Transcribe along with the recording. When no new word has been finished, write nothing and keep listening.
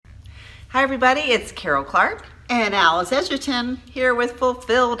Hi everybody, it's Carol Clark And Alice Edgerton. here with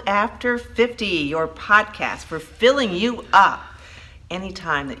Fulfilled After 50, your podcast for filling you up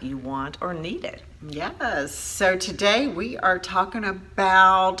anytime that you want or need it. Yes, so today we are talking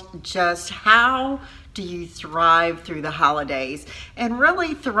about just how do you thrive through the holidays. And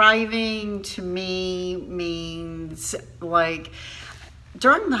really thriving to me means like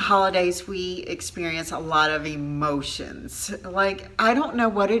during the holidays, we experience a lot of emotions. Like, I don't know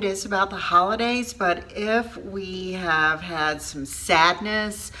what it is about the holidays, but if we have had some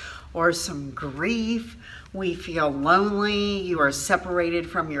sadness or some grief, we feel lonely, you are separated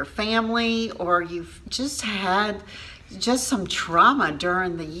from your family, or you've just had just some trauma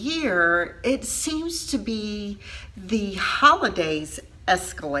during the year, it seems to be the holidays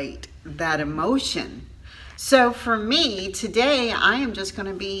escalate that emotion. So for me, today I am just going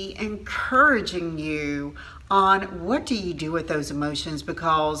to be encouraging you on what do you do with those emotions,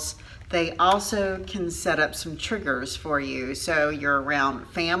 because they also can set up some triggers for you. So you're around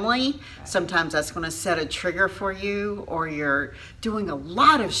family, sometimes that's going to set a trigger for you, or you're doing a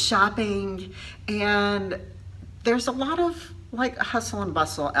lot of shopping and there's a lot of like hustle and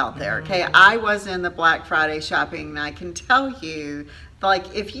bustle out there. Okay, I was in the Black Friday shopping and I can tell you,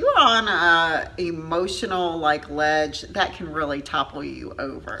 like, if you're on a emotional like ledge, that can really topple you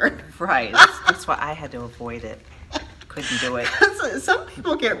over. Right, that's why I had to avoid it. Couldn't do it. Some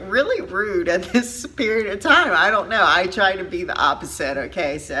people get really rude at this period of time. I don't know. I try to be the opposite.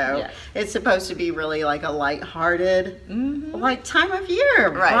 Okay, so it's supposed to be really like a lighthearted, like time of year,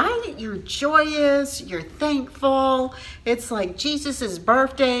 right? You're joyous. You're thankful. It's like Jesus's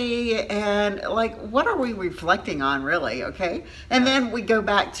birthday, and like, what are we reflecting on, really? Okay, and then we go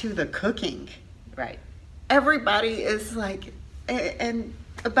back to the cooking. Right. Everybody is like, and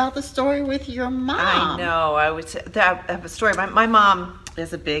about the story with your mom. I know. I would say that I have a story. My mom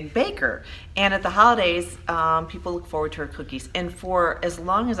is a big baker, and at the holidays, people look forward to her cookies. And for as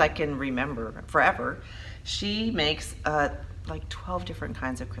long as I can remember, forever, she makes like 12 different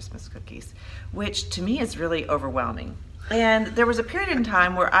kinds of Christmas cookies, which to me is really overwhelming. And there was a period in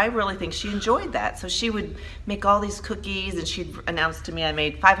time where I really think she enjoyed that. So she would make all these cookies, and she'd announce to me, I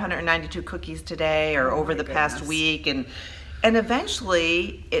made 592 cookies today or over the past week. And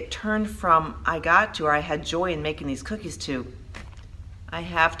eventually it turned from I had joy in making these cookies to I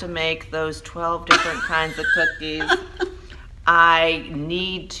have to make those 12 different kinds of cookies. I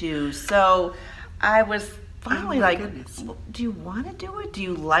need to. So I was finally do you want to do it? Do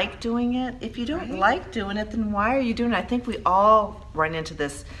you like doing it? If you don't like doing it, then why are you doing it? I think we all run into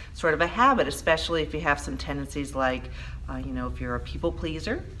this sort of a habit, especially if you have some tendencies like, if you're a people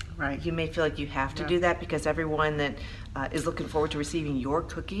pleaser. Right. You may feel like you have to do that because everyone that is looking forward to receiving your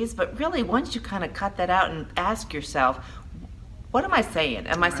cookies. But really, once you kind of cut that out and ask yourself, what am I saying?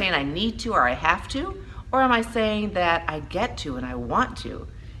 Am I saying I need to or I have to? Or am I saying that I get to and I want to?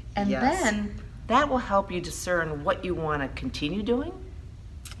 And then that will help you discern what you want to continue doing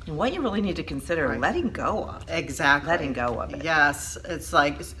and what you really need to consider letting go of. Exactly. Letting go of it. Yes. It's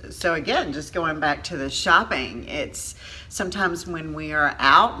like, so again, just going back to the shopping, it's sometimes when we are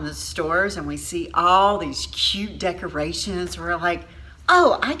out in the stores and we see all these cute decorations, we're like,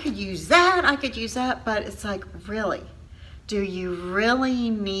 oh, I could use that, but it's like, really? Do you really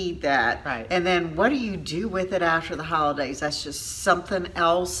need that? Right. And then what do you do with it after the holidays? That's just something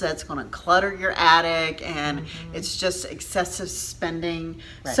else that's going to clutter your attic, and it's just excessive spending.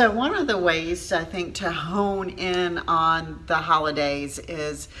 Right. So one of the ways I think to hone in on the holidays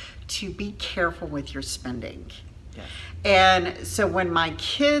is to be careful with your spending. Yes. And so when my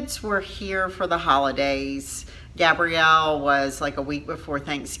kids were here for the holidays, Gabrielle was like a week before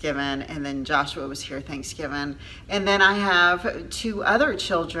Thanksgiving, and then Joshua was here Thanksgiving. And then I have two other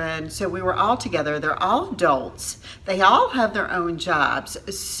children, so we were all together. They're all adults. They all have their own jobs.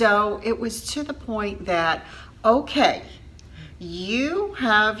 So it was to the point that, okay, you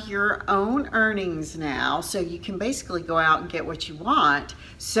have your own earnings now, so you can basically go out and get what you want.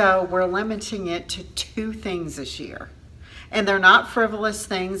 So we're limiting it to 2 things this year. And they're not frivolous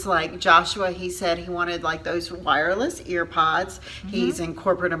things like Joshua, he said he wanted like those wireless ear pods. He's in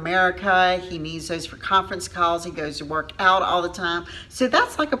corporate America. He needs those for conference calls. He goes to work out all the time. So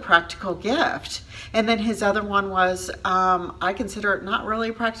that's like a practical gift. And then his other one was, I consider it not really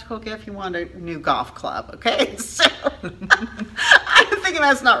a practical gift. He wanted a new golf club. Okay, so I'm thinking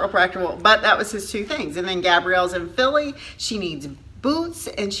that's not real practical, but that was his 2 things. And then Gabrielle's in Philly. She needs boots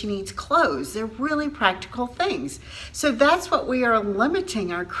and she needs clothes. They're really practical things. So that's what we are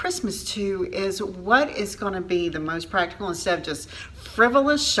limiting our Christmas to, is what is going to be the most practical instead of just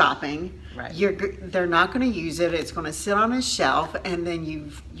frivolous shopping. Right. They're not going to use it. It's going to sit on a shelf, and then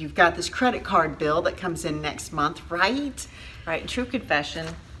you've got this credit card bill that comes in next month, right? Right. True confession,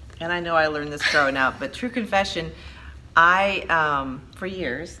 and I know I learned this growing up, but true confession, I for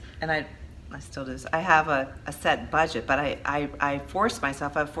years, and I still do this, I have a set budget, but I force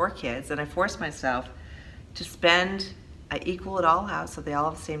myself, I have 4 kids, and I force myself to spend, I equal it all out so they all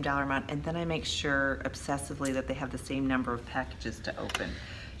have the same dollar amount, and then I make sure obsessively that they have the same number of packages to open.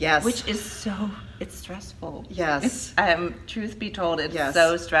 Yes. Which is it's stressful. Yes. Truth be told, it's Yes.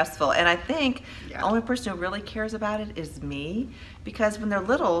 so stressful. And I think Yeah. the only person who really cares about it is me, because when they're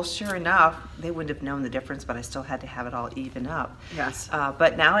little, sure enough, they wouldn't have known the difference, but I still had to have it all even up. Yes.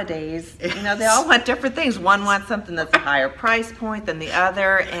 But nowadays, they all want different things. One wants something that's a higher price point than the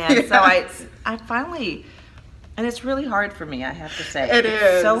other. And so I finally, and it's really hard for me, I have to say. It It's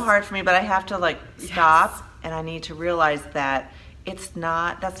is. so hard for me, but I have to stop, and I need to realize that that's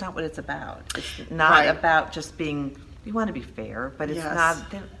not what it's about. It's not Right. about just being, we want to be fair, but it's Yes. not,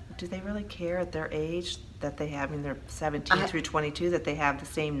 do they really care at their age that they have, they're 17 through 22, that they have the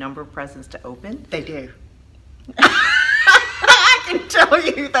same number of presents to open? They do. I can tell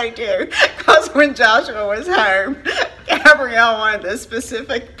you they do. Because when Joshua was home, Gabrielle wanted this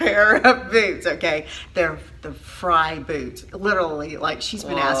specific pair of boots, okay? They're the Fry boots. Literally, she's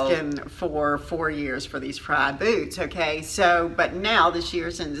been Whoa. asking for 4 years for these Fry boots, okay? So, but now this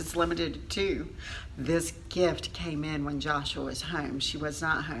year, since it's limited to 2, this gift came in when Joshua was home. She was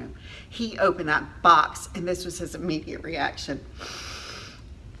not home. He opened that box, and this was his immediate reaction.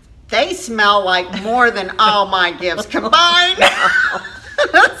 They smell like more than all my gifts combined.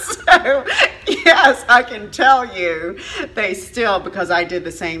 So, yes, I can tell you they still, because I did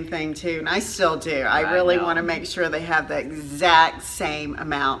the same thing too, and I still do. I really know. want to make sure they have the exact same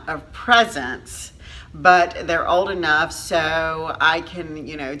amount of presents. But they're old enough so I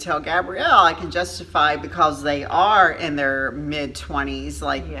can, tell Gabrielle, I can justify, because they are in their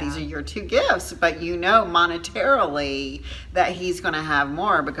mid-20s, these are your 2 gifts. But monetarily that he's going to have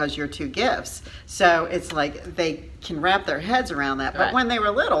more because you're 2 gifts. So it's like they can wrap their heads around that. But Right. when they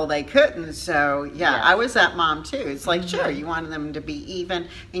were little, they couldn't. So, Yeah. I was that mom too. It's like, sure, you want them to be even,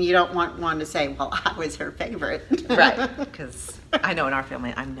 and you don't want one to say, well, I was her favorite. Right, because I know in our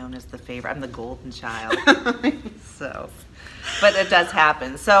family I'm known as the favorite. I'm the golden child. So, but it does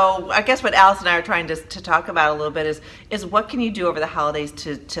happen. So I guess what Alice and I are trying to talk about a little bit is what can you do over the holidays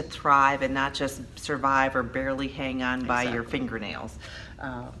to thrive and not just survive or barely hang on by your Exactly. fingernails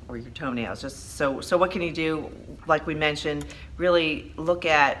or your toenails. Just so what can you do? Like we mentioned, really look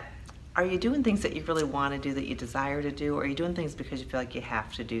at, are you doing things that you really want to do, that you desire to do, or are you doing things because you feel like you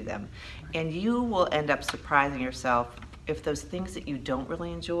have to do them? And you will end up surprising yourself if those things that you don't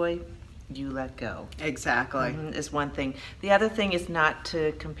really enjoy, you let go. Exactly. Is one thing. The other thing is not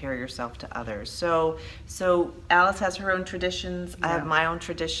to compare yourself to others. So Alice has her own traditions. I have my own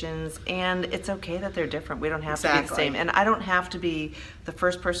traditions, and it's okay that they're different. We don't have to be the same. And I don't have to be the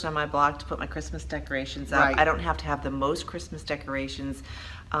first person on my block to put my Christmas decorations up. Right. I don't have to have the most Christmas decorations.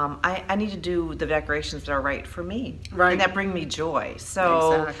 I need to do the decorations that are right for me, Right. and that bring me joy.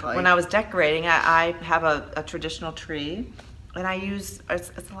 So Exactly. when I was decorating, I have a traditional tree. And I use, it's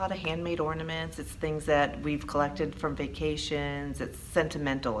a lot of handmade ornaments. It's things that we've collected from vacations. It's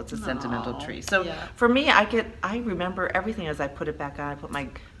sentimental. It's a sentimental tree. So for me, I remember everything as I put it back on. I put my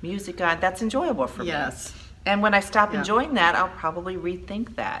music on. That's enjoyable for me. Yes. And when I stop enjoying that, I'll probably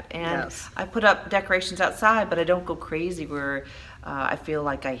rethink that. And I put up decorations outside, but I don't go crazy where I feel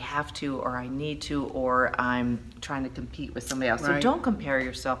like I have to, or I need to, or I'm trying to compete with somebody else. So Right. don't compare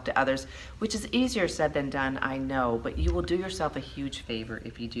yourself to others, which is easier said than done, I know, but you will do yourself a huge favor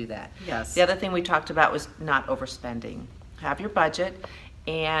if you do that. Yes. The other thing we talked about was not overspending. Have your budget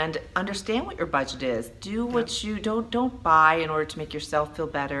and understand what your budget is. Do what you don't buy in order to make yourself feel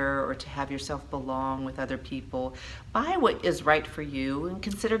better or to have yourself belong with other people. Buy what is right for you, and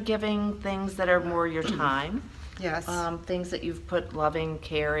consider giving things that are more your time. Yes. Things that you've put loving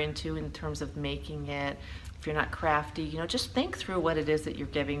care into in terms of making it. If you're not crafty, just think through what it is that you're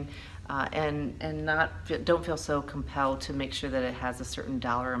giving, and don't feel so compelled to make sure that it has a certain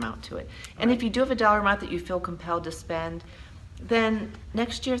dollar amount to it. And if you do have a dollar amount that you feel compelled to spend, then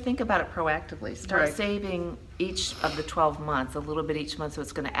next year think about it proactively. Start Right. saving each of the 12 months, a little bit each month, so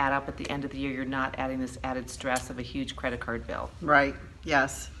it's going to add up at the end of the year. You're not adding this added stress of a huge credit card bill. Right.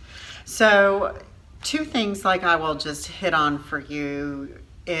 Yes. So 2 things I will just hit on for you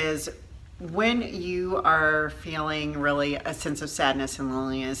is when you are feeling really a sense of sadness and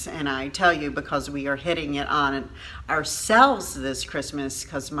loneliness, and I tell you because we are hitting it on ourselves this Christmas,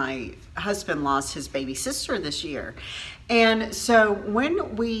 because my husband lost his baby sister this year. And so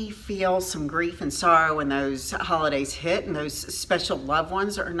when we feel some grief and sorrow when those holidays hit and those special loved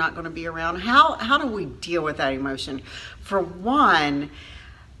ones are not going to be around, how do we deal with that emotion? For one,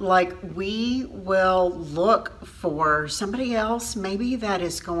 like, we will look for somebody else maybe that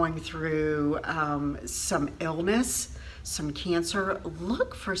is going through some illness, some cancer.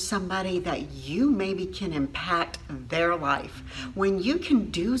 Look for somebody that you maybe can impact their life. When you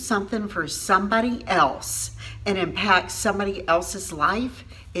can do something for somebody else and impact somebody else's life,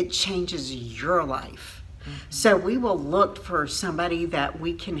 it changes your life. So we will look for somebody that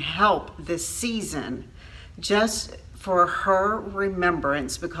we can help this season, just for her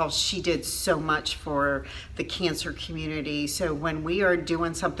remembrance, because she did so much for the cancer community. So when we are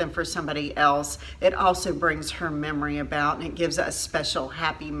doing something for somebody else, it also brings her memory about, and it gives us special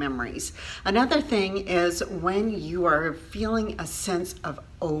happy memories. Another thing is when you are feeling a sense of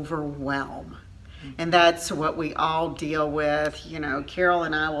overwhelm. And that's what we all deal with. You know, Carol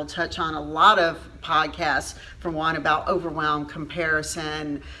and I will touch on a lot of podcasts, for one, about overwhelm,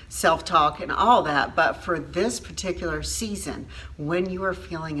 comparison, self-talk, and all that. But for this particular season, when you are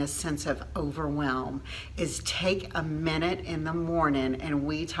feeling a sense of overwhelm, is take a minute in the morning, and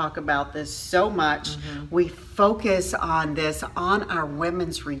we talk about this so much. We focus on this on our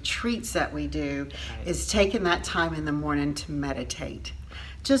women's retreats that we do, is taking that time in the morning to meditate.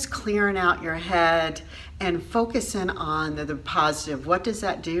 Just clearing out your head and focusing on the positive. What does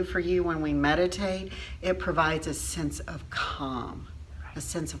that do for you when we meditate? It provides a sense of calm, a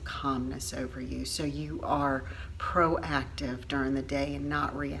sense of calmness over you. So you are proactive during the day and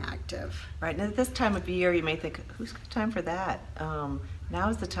not reactive. Right, and at this time of year, you may think, who's got time for that? Now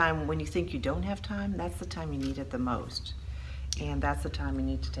is the time when you think you don't have time, that's the time you need it the most. And that's the time you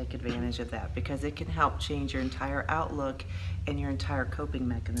need to take advantage of that, because it can help change your entire outlook and your entire coping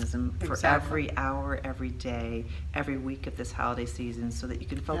mechanism for every hour, every day, every week of this holiday season, so that you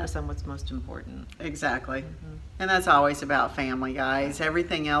can focus on what's most important. Exactly. And that's always about family, guys.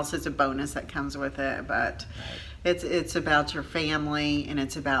 Everything else is a bonus that comes with it, but it's about your family, and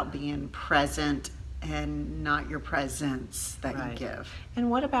it's about being present and not your presence that you give.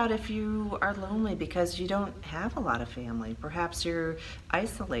 And what about if you are lonely because you don't have a lot of family? Perhaps you're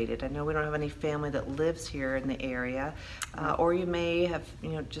isolated. I know we don't have any family that lives here in the area, or you may have,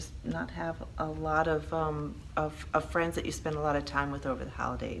 just not have a lot of friends that you spend a lot of time with over the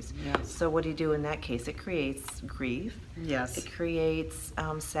holidays. So what do you do in that case? It creates grief. It creates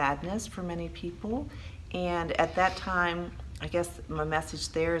sadness for many people, and at that time, I guess my message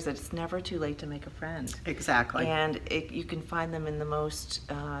there is that it's never too late to make a friend. Exactly. And you can find them in the most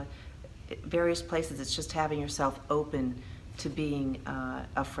various places. It's just having yourself open to being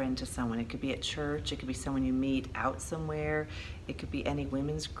a friend to someone. It could be at church. It could be someone you meet out somewhere. It could be any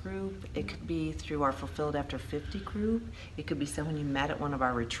women's group. It could be through our Fulfilled After 50 group. It could be someone you met at one of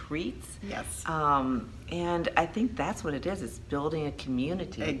our retreats. And I think that's what it is. It's building a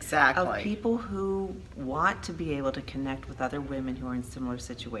community of people who want to be able to connect with other women who are in similar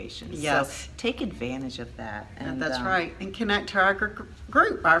situations. So take advantage of that. And that's right. And connect to our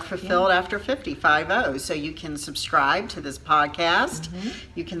group, our Fulfilled After 50, 5-0. So you can subscribe to this podcast.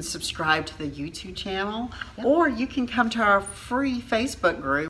 You can subscribe to the YouTube channel, or you can come to our free Facebook group.